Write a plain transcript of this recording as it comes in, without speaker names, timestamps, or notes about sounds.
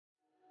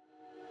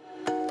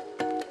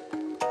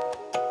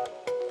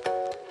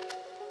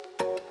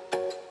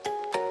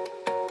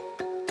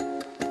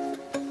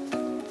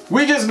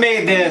We just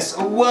made this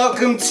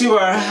welcome to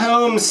our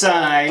home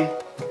sign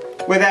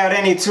without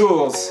any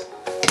tools.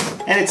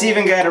 And it's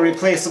even got a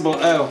replaceable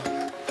O.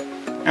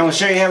 And we'll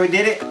show you how we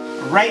did it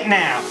right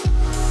now.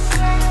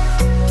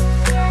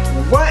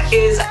 What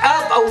is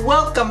up?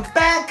 Welcome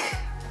back.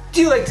 Do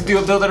you like to do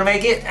a build it or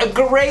make it?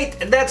 Great,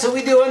 that's what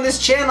we do on this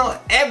channel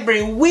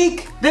every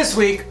week. This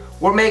week,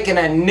 we're making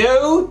a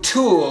no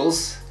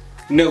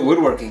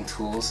woodworking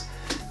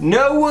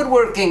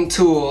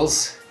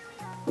tools,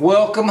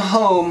 welcome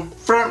home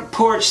front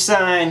porch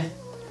sign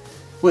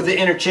with the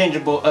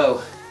interchangeable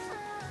O.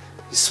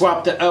 You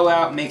swap the O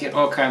out, make it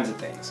all kinds of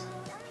things.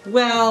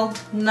 Well,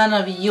 none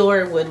of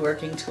your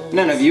woodworking tools.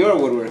 None of your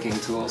woodworking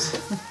tools.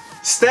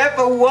 Step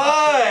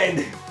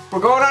 1! We're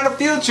going on a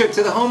field trip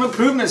to the home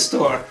improvement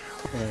store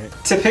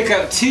to pick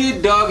up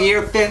 2 dog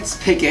ear fence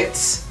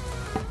pickets.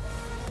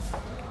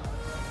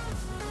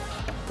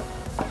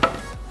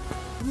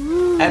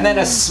 And then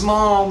a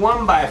small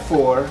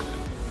 1x4.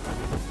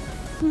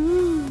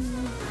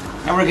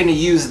 And we're gonna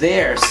use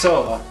their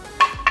saw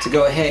to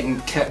go ahead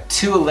and cut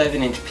 2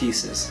 11-inch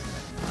pieces.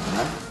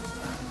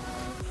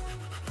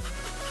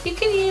 You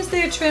can use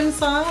their trim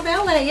saw,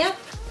 they'll let you.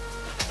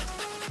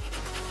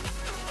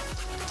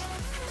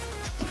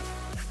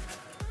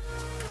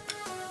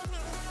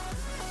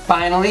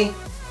 Finally,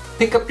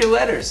 pick up your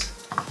letters.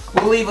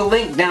 We'll leave a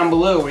link down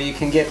below where you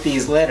can get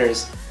these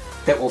letters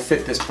that will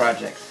fit this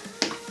project.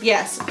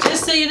 Yes,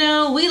 just so you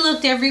know, we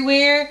looked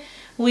everywhere.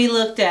 We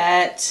looked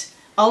at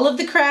all of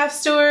the craft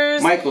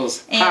stores.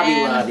 Michael's,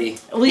 Hobby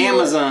Lobby,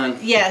 Amazon.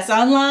 Yes,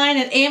 online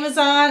at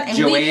Amazon, and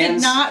Joann's. we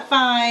could not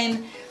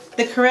find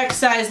the correct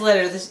size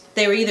letters.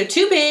 They were either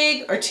too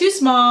big or too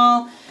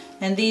small,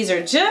 and these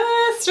are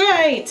just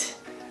right.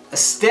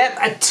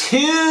 Step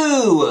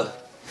 2.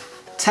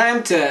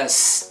 Time to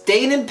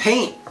stain and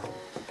paint.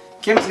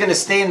 Kim's gonna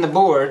stain the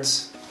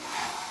boards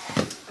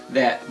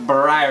that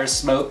Briar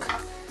smoke,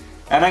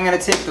 and I'm gonna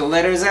take the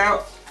letters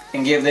out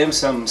and give them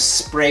some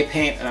spray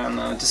paint,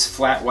 just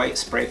flat white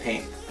spray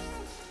paint.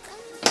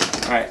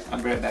 All right,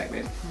 I'll be right back,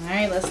 babe. All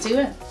right, let's do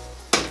it.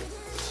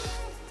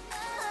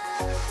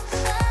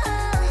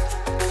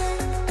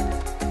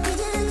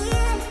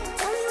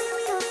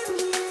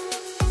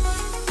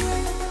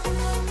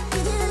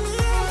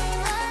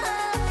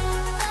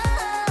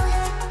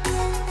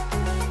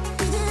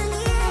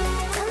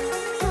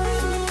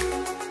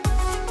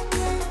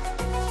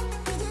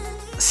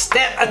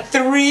 Step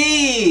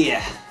 3!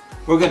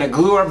 We're gonna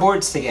glue our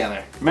boards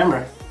together.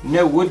 Remember,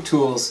 no wood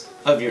tools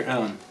of your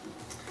own.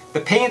 The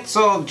paint's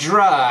all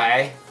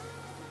dry,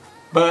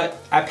 but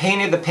I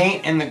painted the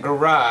paint in the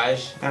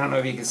garage. I don't know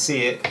if you can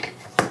see it.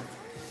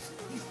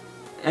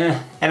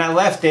 And I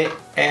left it,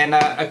 and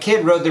a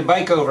kid rode their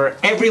bike over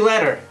every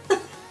letter.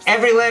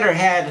 Every letter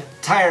had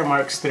tire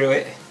marks through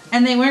it.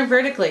 And they weren't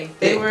vertically,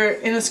 they were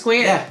in a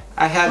square. Yeah,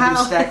 I had them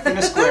stacked in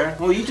a square.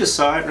 Well, you just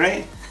saw it,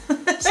 right?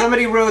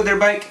 Somebody rode their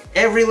bike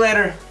every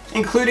letter,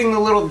 including the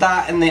little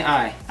dot in the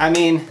I. I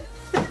mean,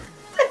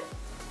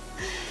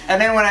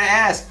 and then when I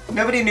asked,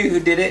 nobody knew who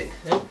did it.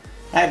 Nope.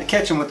 I had to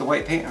catch them with the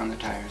white paint on their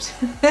tires.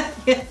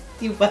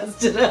 You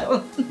busted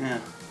out. Yeah,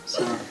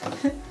 so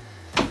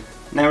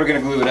now we're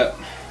gonna glue it up.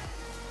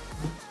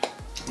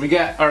 We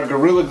got our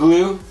Gorilla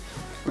Glue.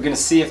 We're gonna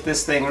see if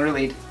this thing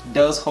really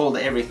does hold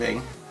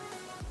everything.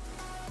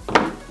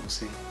 We'll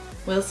see.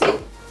 We'll see.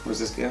 Where's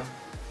this go?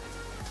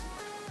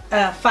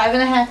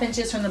 5.5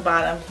 inches from the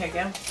bottom. Here you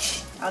go.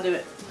 I'll do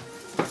it.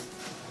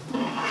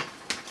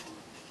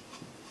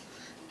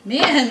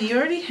 Man, you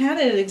already had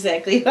it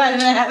exactly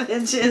 5.5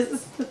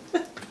 inches.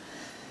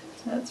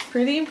 That's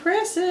pretty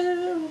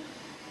impressive.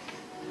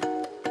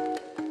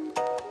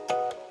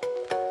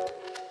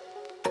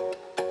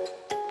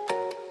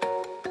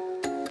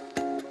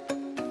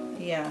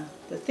 Yeah,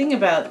 the thing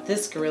about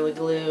this Gorilla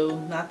Glue,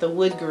 not the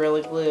wood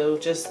Gorilla Glue,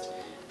 just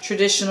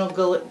traditional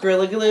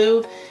Gorilla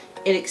Glue,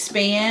 it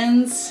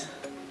expands.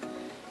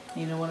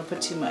 You don't want to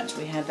put too much.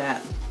 We had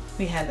that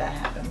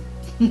happen.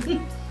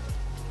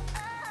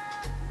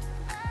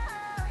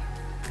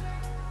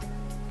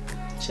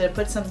 Should I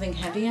put something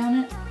heavy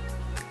on it?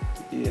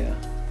 Yeah.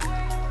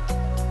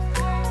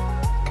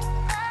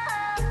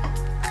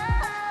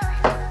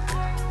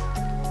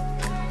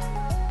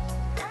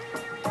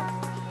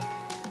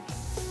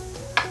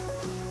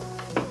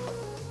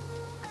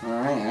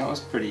 Alright, that was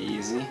pretty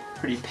easy.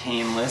 Pretty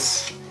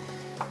painless.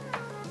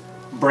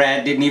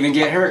 Brad didn't even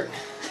get hurt.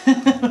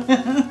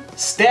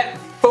 Step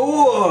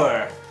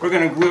 4! We're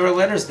gonna glue our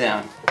letters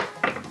down.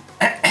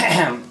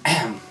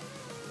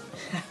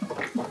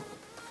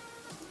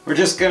 We're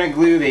just gonna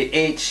glue the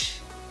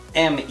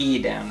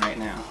H-M-E down right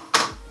now.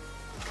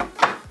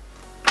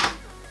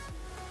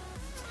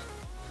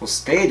 We'll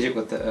stage it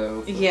with the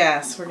O.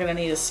 Yes, we're gonna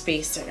need a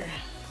spacer.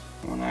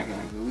 We're not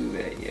gonna glue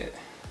that yet.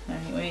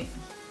 Alright, wait.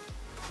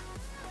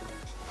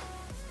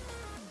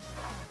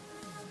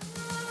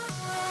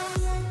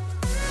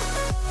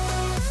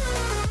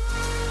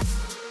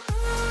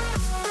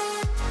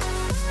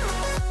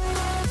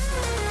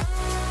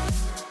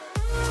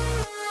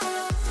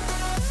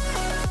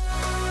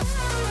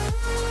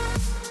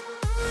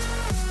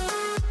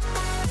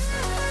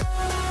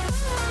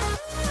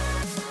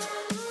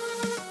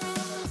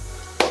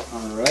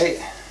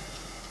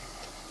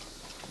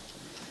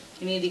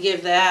 You need to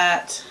give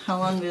that, how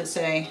long did it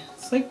say?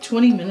 It's like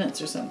 20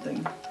 minutes or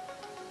something.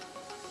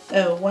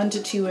 Oh, 1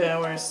 to 2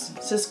 hours.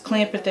 It says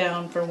clamp it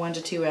down for 1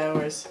 to 2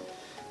 hours.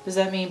 Does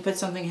that mean put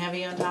something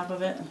heavy on top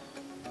of it?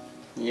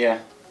 Yeah.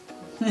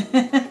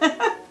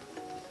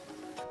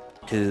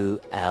 2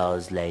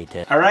 hours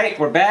later. Alright,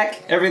 we're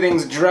back.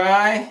 Everything's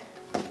dry.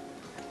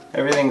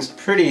 Everything's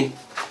pretty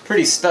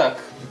stuck.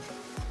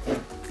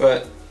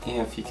 But, you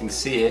know, if you can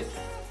see it,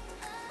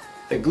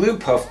 the glue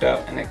puffed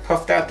up and it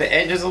puffed out the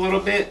edges a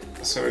little bit.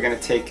 So we're gonna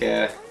take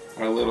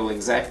our little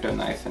X-Acto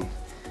knife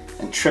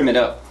and trim it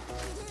up.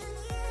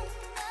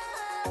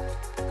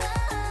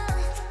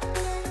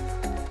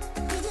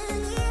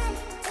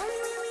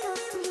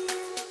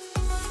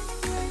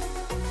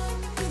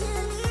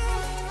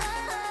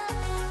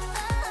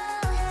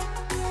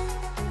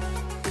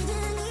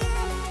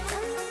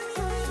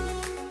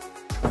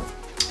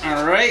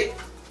 Alright,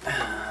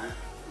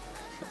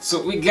 that's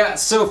what we got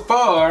so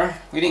far.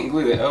 We didn't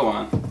glue the O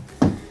on,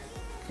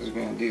 because we're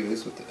going to do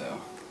this with the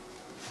O.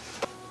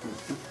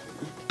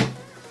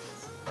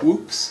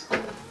 Whoops.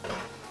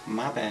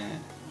 My bad.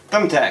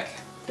 Thumbtack.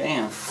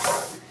 Bam.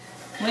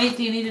 Wait,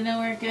 do you need to know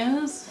where it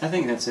goes? I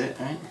think that's it,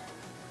 right?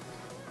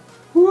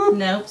 Whoop.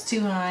 Nope, it's too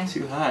high.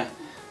 Too high.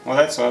 Well,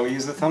 that's why we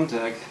use the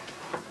thumbtack.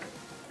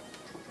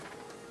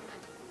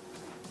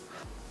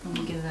 Let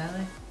me get it out of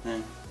there.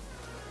 Yeah.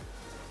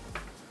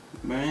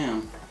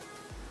 Bam.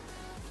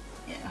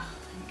 Yeah,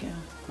 there you go.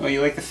 Oh,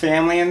 you like the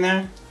family in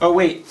there? Oh,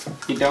 wait.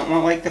 You don't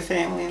want like the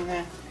family in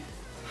there?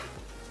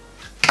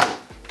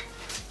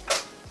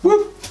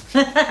 Whoop!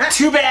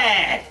 Too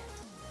bad!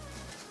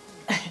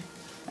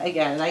 I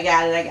got it, I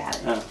got it, I got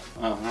it. Oh,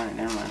 alright,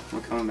 never mind.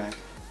 We're coming back.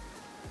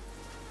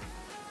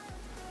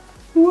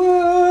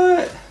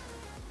 What?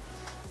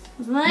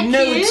 Isn't that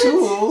No cute?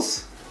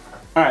 tools?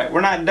 Alright,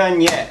 we're not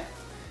done yet.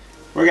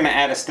 We're gonna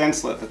add a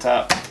stencil at the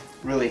top.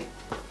 Really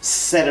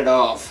set it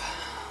off.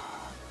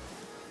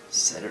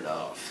 Set it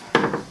off.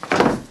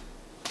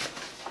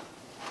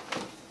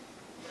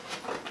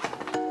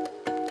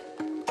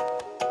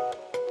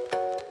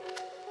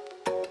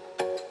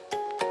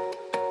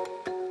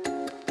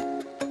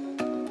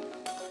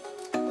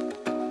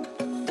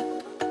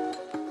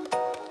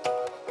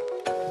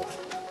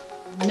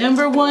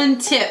 Number one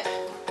tip,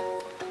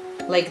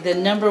 like the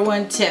number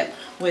one tip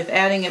with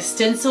adding a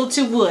stencil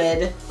to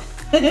wood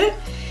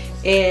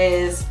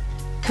is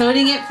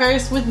coating it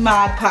first with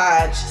Mod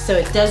Podge so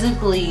it doesn't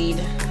bleed.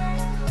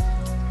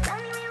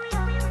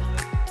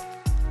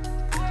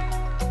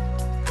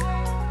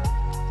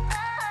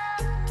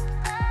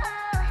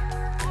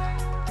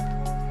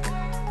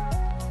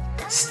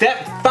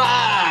 Step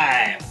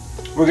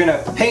 5! We're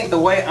gonna paint the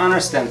white on our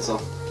stencil.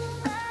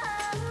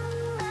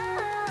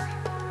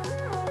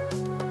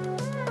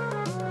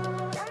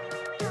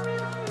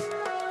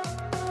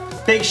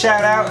 Big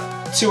shout out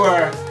to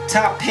our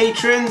top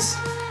patrons,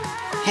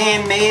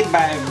 handmade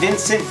by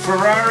Vincent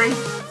Ferrari.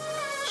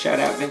 Shout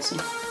out,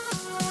 Vincent.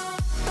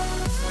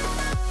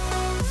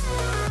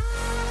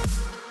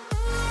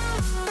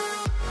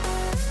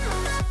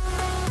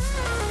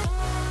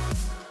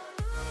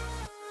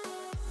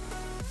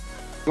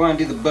 You want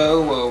to do the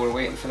bow while we're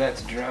waiting for that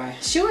to dry?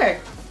 Sure.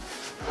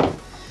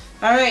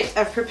 Alright,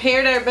 I've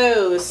prepared our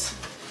bows.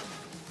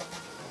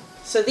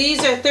 So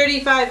these are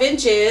 35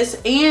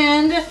 inches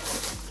and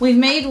we've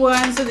made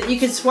one so that you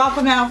can swap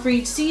them out for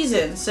each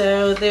season.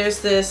 So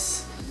there's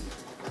this,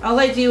 all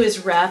I do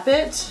is wrap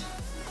it,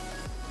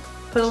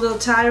 put a little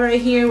tie right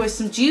here with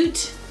some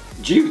jute.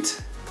 Jute?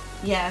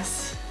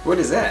 Yes. What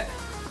is that?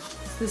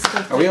 This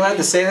stuff Are we right allowed here.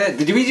 to say that?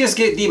 Did we just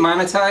get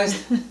demonetized?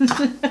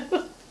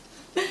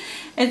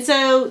 And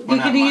so We're you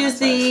not can use monetized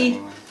the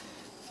anyway.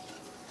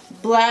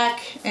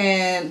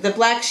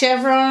 black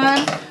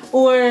chevron,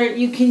 or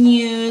you can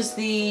use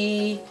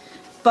the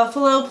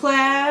buffalo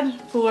plaid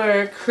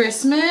for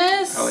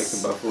Christmas. I like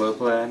the buffalo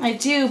plaid. I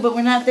do, but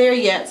we're not there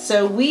yet.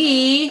 So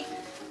I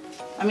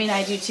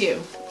do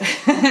too.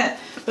 But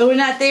we're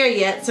not there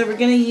yet. So we're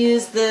gonna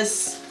use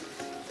this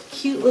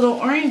cute little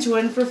orange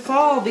one for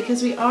fall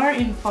because we are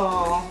in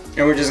fall.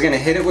 And we're just gonna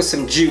hit it with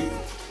some jute.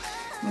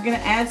 We're gonna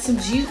add some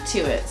jute to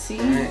it, see?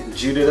 Alright,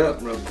 jute it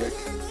up real quick.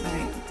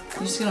 Alright,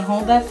 you're just gonna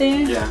hold that there?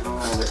 Yeah, I'll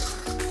hold it.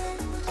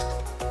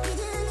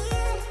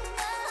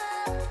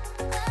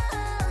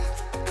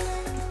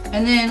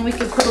 And then we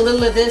can put a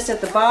little of this at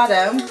the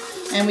bottom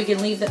and we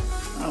can leave the,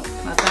 oh,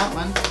 not that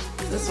one,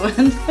 this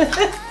one.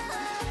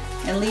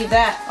 And leave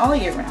that all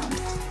year round.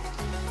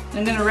 And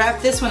I'm gonna wrap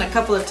this one a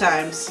couple of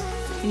times.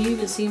 Can you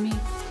even see me?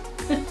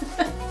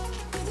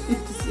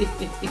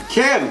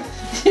 Kim!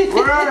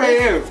 Where are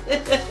you?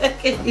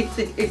 Can you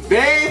see me?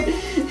 Babe!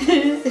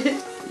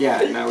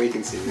 Yeah, now we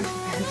can see you.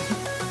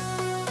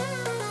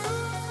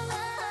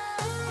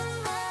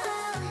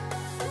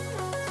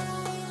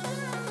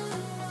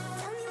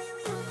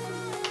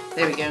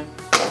 There we go.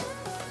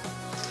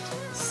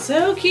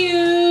 So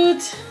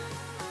cute!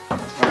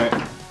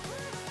 Alright.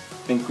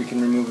 Think we can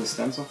remove the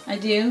stencil? I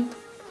do.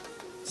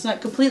 It's not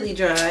completely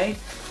dry,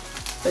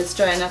 but it's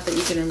dry enough that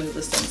you can remove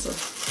the stencil.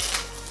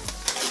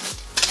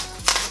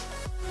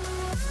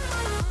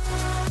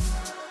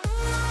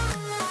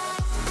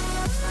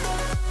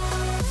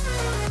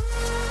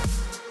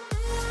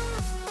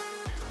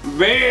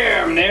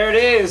 Bam! There it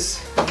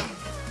is.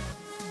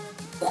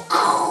 Can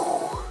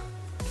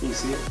you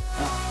see it?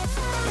 Oh.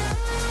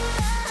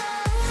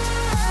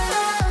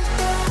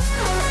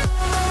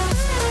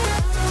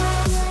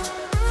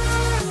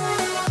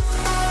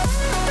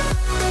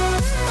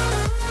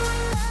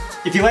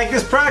 If you like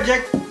this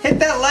project, hit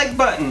that like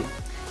button.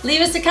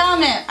 Leave us a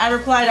comment. I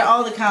reply to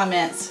all the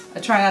comments. I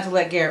try not to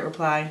let Garrett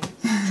reply.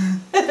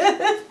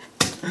 That's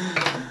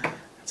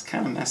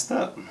kind of messed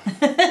up.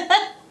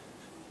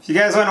 If you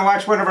guys want to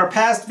watch one of our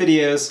past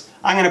videos,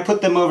 I'm going to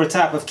put them over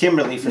top of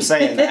Kimberly for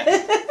saying that.